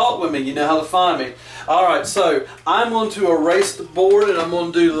 come talk with me. You know how to find me. Alright, so I'm going to erase the board and I'm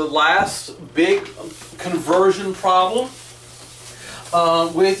going to do the last big conversion problem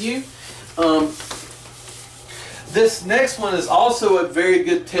with you. This next one is also a very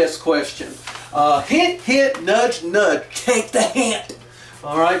good test question. Hint, hint, nudge, nudge. Take the hint.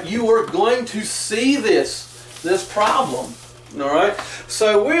 Alright, you are going to see this problem. Alright,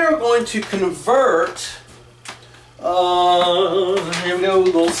 so we're going to convert, here we go,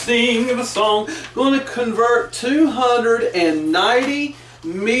 we're going to sing the song. Going to convert 290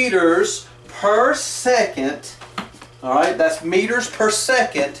 meters per second, alright, that's meters per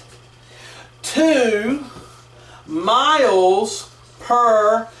second, to miles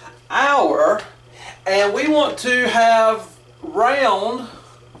per hour, and we want to have round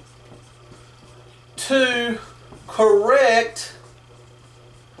to correct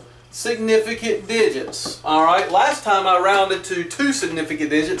significant digits. Alright, last time I rounded to 2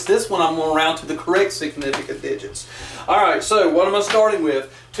 significant digits. This one I'm going to round to the correct significant digits. Alright, so what am I starting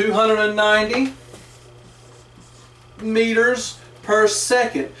with? 290 meters per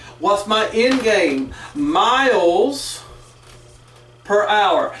second. What's my end game? Miles per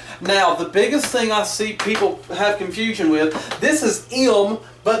hour. Now, the biggest thing I see people have confusion with, this is M,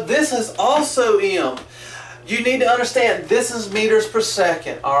 but this is also M. You need to understand this is meters per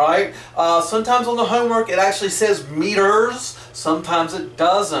second, all right? Sometimes on the homework it actually says meters, sometimes it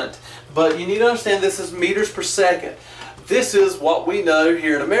doesn't. But you need to understand this is meters per second. This is what we know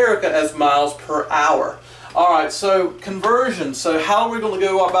here in America as miles per hour. All right, so conversion. So how are we going to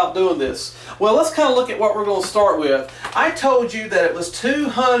go about doing this? Well, let's kind of look at what we're going to start with. I told you that it was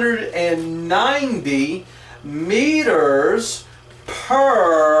 290 meters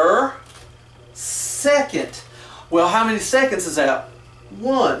per second. Well, how many seconds is that?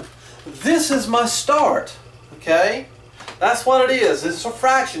 1. This is my start, okay? That's what it is. It's a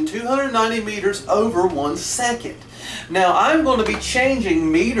fraction, 290 meters over 1 second. Now, I'm going to be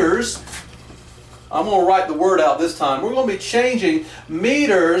changing meters. I'm going to write the word out this time. We're going to be changing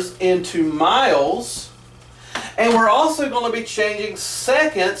meters into miles. And we're also going to be changing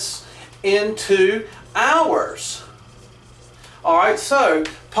seconds into hours. Alright, so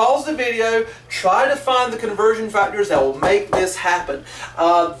pause the video, try to find the conversion factors that will make this happen.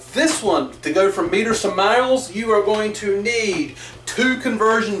 This one, to go from meters to miles, you are going to need 2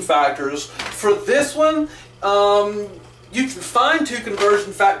 conversion factors. For this one, you can find 2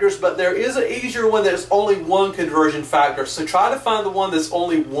 conversion factors, but there is an easier one that's only 1 conversion factor. So try to find the one that's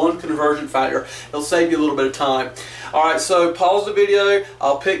only 1 conversion factor. It'll save you a little bit of time. Alright, so pause the video.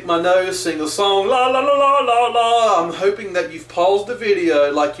 I'll pick my nose, sing a song, la la la la la la. I'm hoping that you've paused the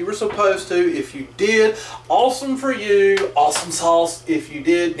video like you were supposed to. If you did, awesome for you. Awesome sauce if you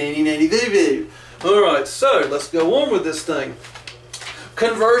did. Nanny nanny boo boo. Alright, so let's go on with this thing.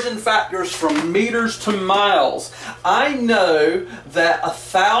 Conversion factors from meters to miles. I know that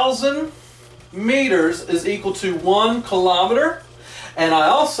 1,000 meters is equal to 1 kilometer. And I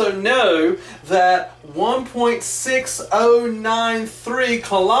also know that 1.6093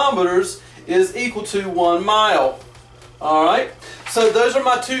 kilometers is equal to 1 mile. Alright, so those are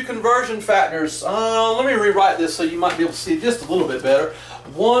my 2 conversion factors. Let me rewrite this so you might be able to see just a little bit better.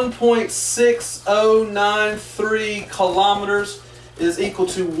 1.6093 kilometers is equal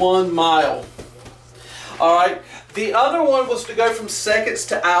to 1 mile. Alright, the other one was to go from seconds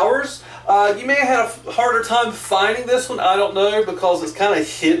to hours. You may have had a harder time finding this one, I don't know, because it's kind of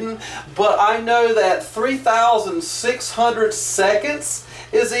hidden. But I know that 3,600 seconds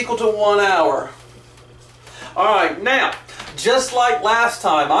is equal to 1 hour. Alright, now, just like last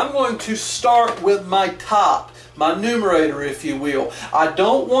time, I'm going to start with my top, my numerator, if you will. I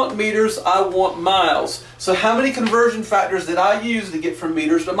don't want meters, I want miles. So how many conversion factors did I use to get from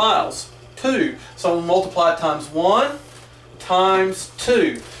meters to miles? 2. So I'm going to multiply times 1 times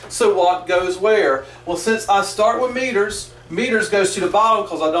 2. So what goes where? Well, since I start with meters, meters goes to the bottom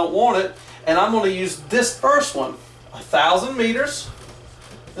because I don't want it. And I'm going to use this first one. 1,000 meters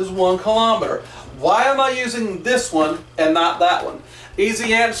is 1 kilometer. Why am I using this one and not that one?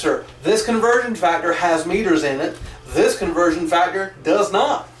 Easy answer. This conversion factor has meters in it. This conversion factor does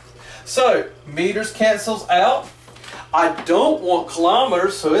not. So, meters cancels out. I don't want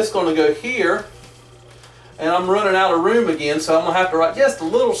kilometers, so it's going to go here. And I'm running out of room again, so I'm going to have to write just a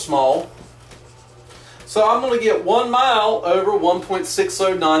little small. So I'm going to get 1 mile over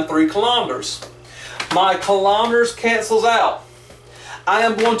 1.6093 kilometers. My kilometers cancels out. I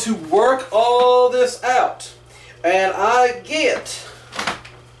am going to work all this out. And I get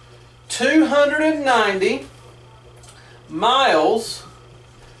 290 miles,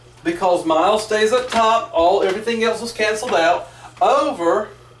 because miles stays up top, everything else is canceled out, over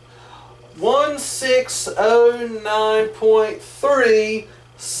 1609.3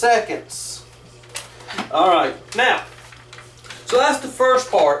 seconds. Alright, now, so that's the first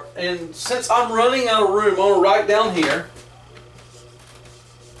part, and since I'm running out of room, I'm going to write down here.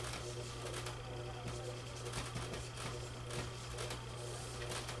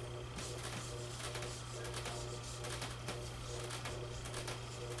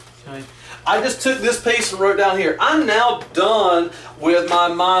 Okay. I just took this piece and wrote down here. I'm now done with my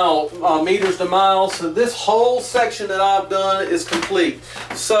meters to miles. So this whole section that I've done is complete.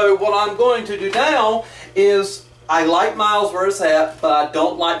 So what I'm going to do now is, I like miles where it's at, but I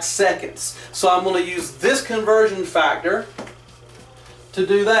don't like seconds. So I'm going to use this conversion factor to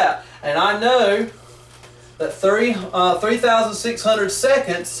do that. And I know that 3,600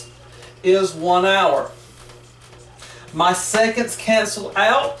 seconds is 1 hour. My seconds cancel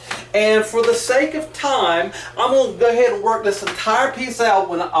out, and for the sake of time, I'm going to go ahead and work this entire piece out.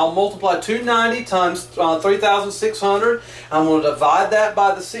 When I'll multiply 290 times 3,600. I'm going to divide that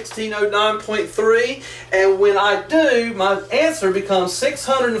by the 1609.3, and when I do, my answer becomes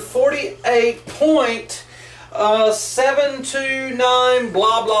 648.729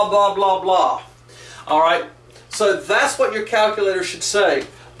 blah blah blah blah blah. Alright, so that's what your calculator should say.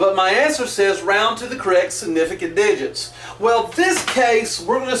 But my answer says round to the correct significant digits. Well, this case,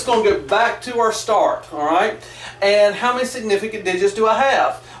 we're just going to go back to our start, all right? And how many significant digits do I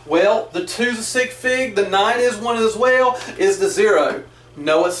have? Well, the 2 is a sig fig, the 9 is one as well, is the 0.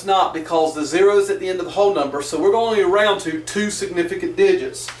 No, it's not, because the 0 is at the end of the whole number, so we're going to round to 2 significant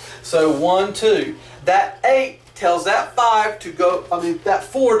digits. So 1, 2. That 8 tells that 5 to go, that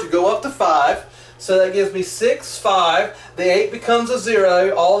 4 to go up to 5. So that gives me 6, 5. The 8 becomes a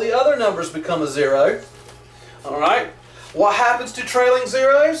 0. All the other numbers become a 0. Alright? What happens to trailing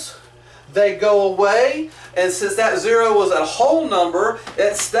zeros? They go away. And since that 0 was a whole number,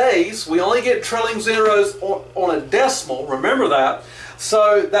 it stays. We only get trailing zeros on a decimal. Remember that.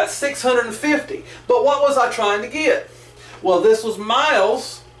 So that's 650. But what was I trying to get? Well, this was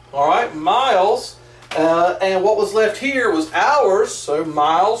miles. Alright? Miles. And what was left here was hours. So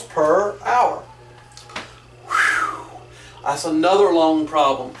miles per hour. That's another long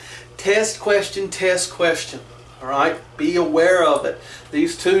problem. Test question, test question. Alright? Be aware of it.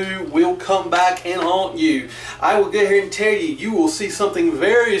 These two will come back and haunt you. I will go here and tell you, you will see something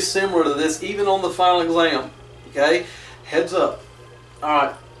very similar to this even on the final exam. Okay? Heads up.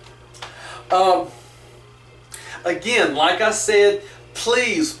 Alright. Again, like I said,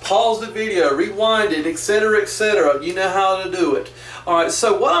 please pause the video, rewind it, etc., etc. You know how to do it. Alright,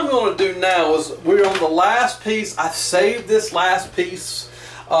 so what I'm going to do now is we're on the last piece. I saved this last piece.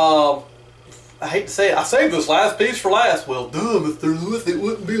 I hate to say it, I saved this last piece for last. Well, duh, Mr. Lewis, it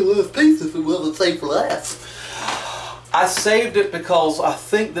wouldn't be the last piece if it wasn't saved for last. I saved it because I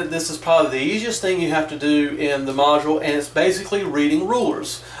think that this is probably the easiest thing you have to do in the module, and it's basically reading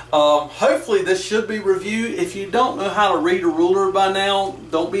rulers. Hopefully this should be reviewed. If you don't know how to read a ruler by now,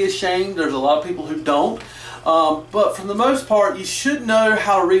 don't be ashamed. There's a lot of people who don't. But for the most part, you should know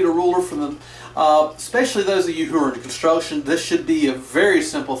how to read a ruler from the especially those of you who are in construction. This should be a very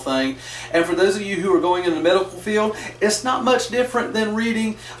simple thing. And for those of you who are going in the medical field, it's not much different than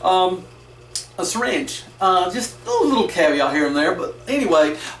reading a syringe. Just a little caveat here and there, but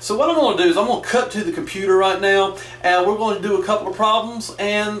anyway, so what I'm going to do is I'm going to cut to the computer right now, and we're going to do a couple of problems,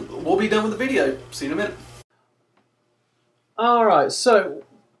 and we'll be done with the video. See you in a minute. Alright, so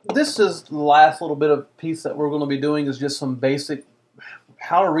this is the last little bit of piece that we're going to be doing is just some basic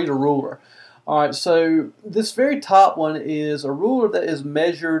how to read a ruler. Alright, so this very top one is a ruler that is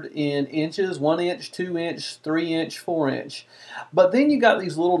measured in inches, 1 inch, 2 inch, 3 inch, 4 inch. But then you got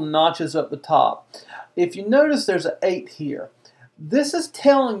these little notches up the top. If you notice there's an 8 here. This is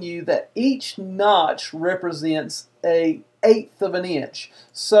telling you that each notch represents a 1/8 of an inch.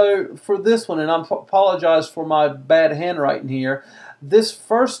 So for this one, and I apologize for my bad handwriting here, this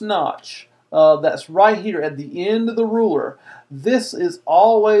first notch that's right here at the end of the ruler, this is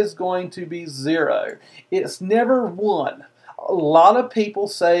always going to be 0. It's never 1. A lot of people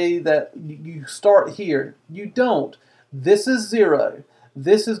say that you start here. You don't. This is 0.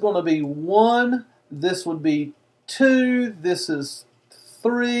 This is going to be 1. This would be 2. This is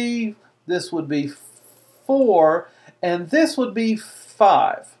 3. This would be 4. And this would be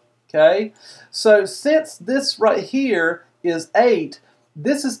 5. Okay? So since this right here is 8,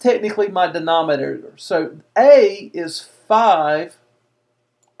 this is technically my denominator. So A is 5/8.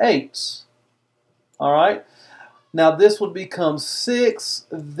 Alright? Now this would become 6.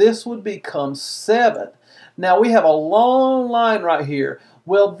 This would become 7. Now we have a long line right here.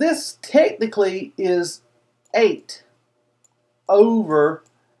 Well, this technically is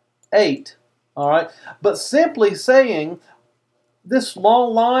 8/8. Alright? But simply saying this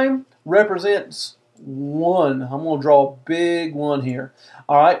long line represents 1. I'm going to draw a big 1 here.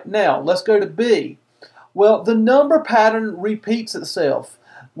 Alright, now let's go to B. Well, the number pattern repeats itself.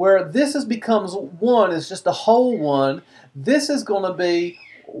 Where this becomes 1 is just a whole 1. This is going to be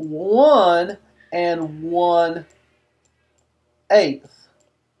 1 and 1/8.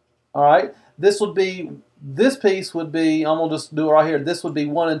 Alright, this piece would be, I'm going to just do it right here. This would be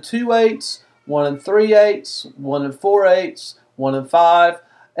 1 and 2/8, 1 and 3/8, 1 and 4/8, 1 and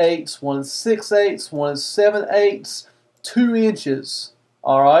 5/8, 1 and 6/8, 1 and 7/8, 2 inches.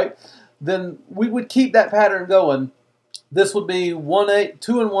 Alright, then we would keep that pattern going. This would be 1/8,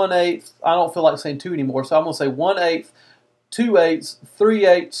 2 and 1/8. I don't feel like saying 2 anymore, so I'm going to say 1/8, 2 eighths, 3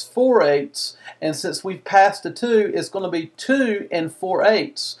 eighths, 4 eighths, and since we've passed the 2, it's going to be 2 and 4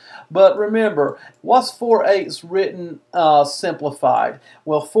 eighths. But remember, what's 4 eighths written simplified?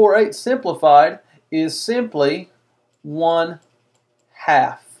 Well, 4 eighths simplified is simply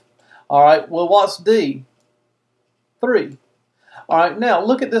 1/2. All right, well, what's D? 3. All right, now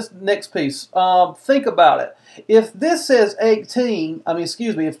look at this next piece. Think about it. If this says 18,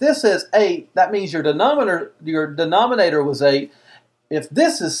 if this says 8, that means your denominator was 8. If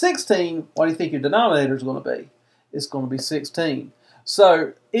this is 16, what do you think your denominator is going to be? It's going to be 16.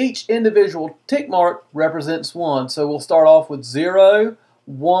 So each individual tick mark represents 1. So we'll start off with 0,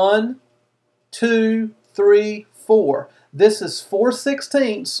 1, 2, 3, 4. This is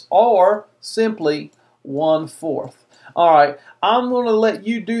 4/16, or simply 1/4. All right, I'm going to let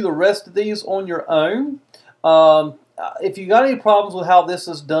you do the rest of these on your own. If you got any problems with how this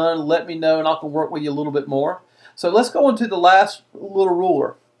is done, let me know and I can work with you a little bit more. So let's go into the last little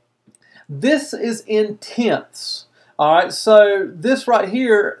ruler. This is in tenths. All right, so this right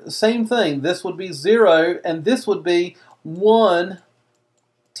here, same thing. This would be 0 and this would be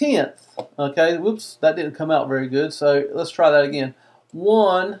 1/10. Okay, whoops, that didn't come out very good. So let's try that again.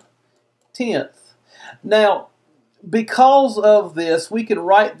 1/10. Now, because of this, we can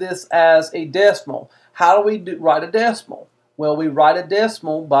write this as a decimal. How do we write a decimal? Well, we write a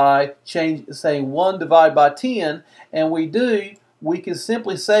decimal by saying 1 divided by 10, and we can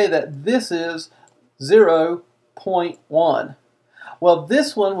simply say that this is 0.1. Well,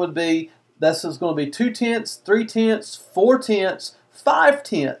 this one would be, this is going to be 2/10, 3/10, 4/10,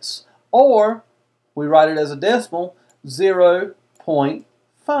 5/10, or we write it as a decimal,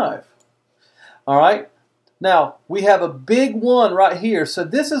 0.5. All right. Now, we have a big 1 right here, so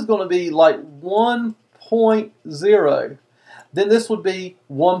this is going to be like 1.0. Then this would be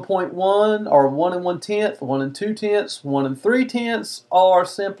 1.1, or 1 1/10, 1 2/10, 1 3/10, or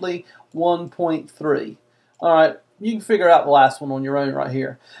simply 1.3. All right, you can figure out the last one on your own right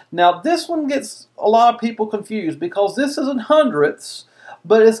here. Now, this one gets a lot of people confused because this is in hundredths,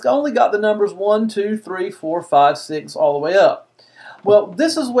 but it's only got the numbers 1, 2, 3, 4, 5, 6, all the way up. Well,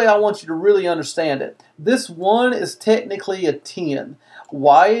 this is the way I want you to really understand it. This 1 is technically a 10.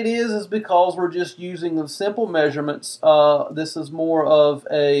 Why it is because we're just using the simple measurements. This is more of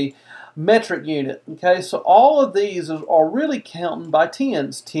a metric unit. Okay, so all of these are really counting by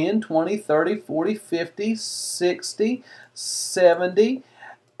tens. 10, 20, 30, 40, 50, 60, 70,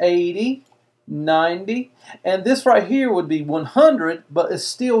 80, 90. And this right here would be 100, but it's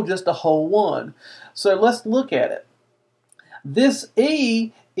still just a whole 1. So let's look at it. This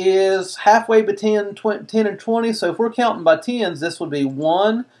E is halfway between 10 and 20, so if we're counting by tens, this would be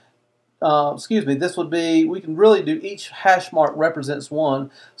 1, this would be, we can really do each hash mark represents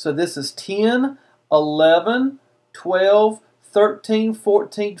 1. So this is 10, 11, 12, 13,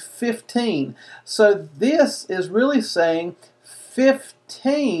 14, 15. So this is really saying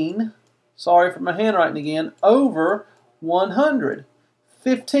 15, sorry for my handwriting again, over 100.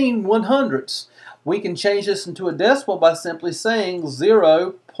 15 100ths. We can change this into a decimal by simply saying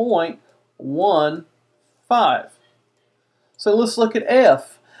 0.15. So let's look at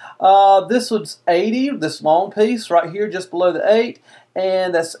F. This was 80, this long piece right here just below the 8,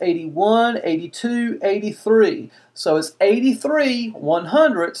 and that's 81, 82, 83. So it's 83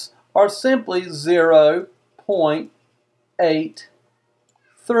 100ths, or simply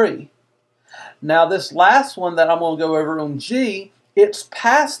 0.83. Now this last one that I'm going to go over on G, it's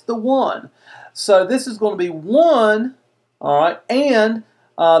past the 1. So this is going to be 1, all right, and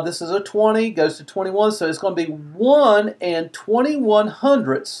this is a 20, goes to 21, so it's going to be 1 and 21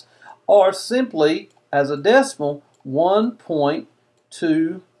 hundredths, or simply, as a decimal,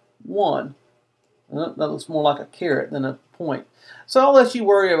 1.21. That looks more like a caret than a point. So I'll let you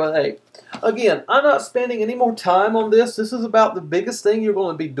worry about A. Again, I'm not spending any more time on this. This is about the biggest thing you're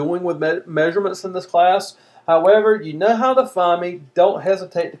going to be doing with measurements in this class. However, you know how to find me. Don't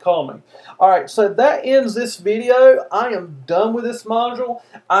hesitate to call me. Alright, so that ends this video. I am done with this module.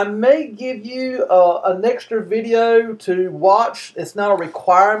 I may give you an extra video to watch. It's not a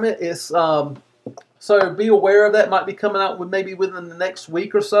requirement. It's so be aware of that. It might be coming out maybe within the next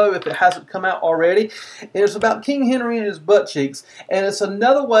week or so if it hasn't come out already. It's about King Henry and his butt cheeks. And it's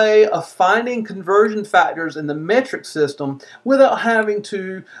another way of finding conversion factors in the metric system without having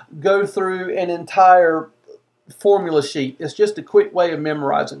to go through an entire formula sheet. It's just a quick way of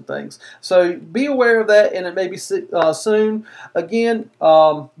memorizing things. So be aware of that, and it may be soon. Again,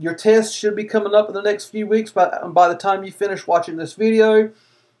 your test should be coming up in the next few weeks by the time you finish watching this video.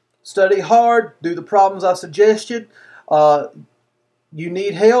 Study hard, do the problems I suggested. You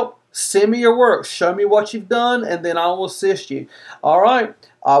need help, Send me your work. Show me what you've done, and then I will assist you. All right.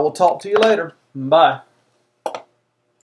 I will talk to you later. Bye.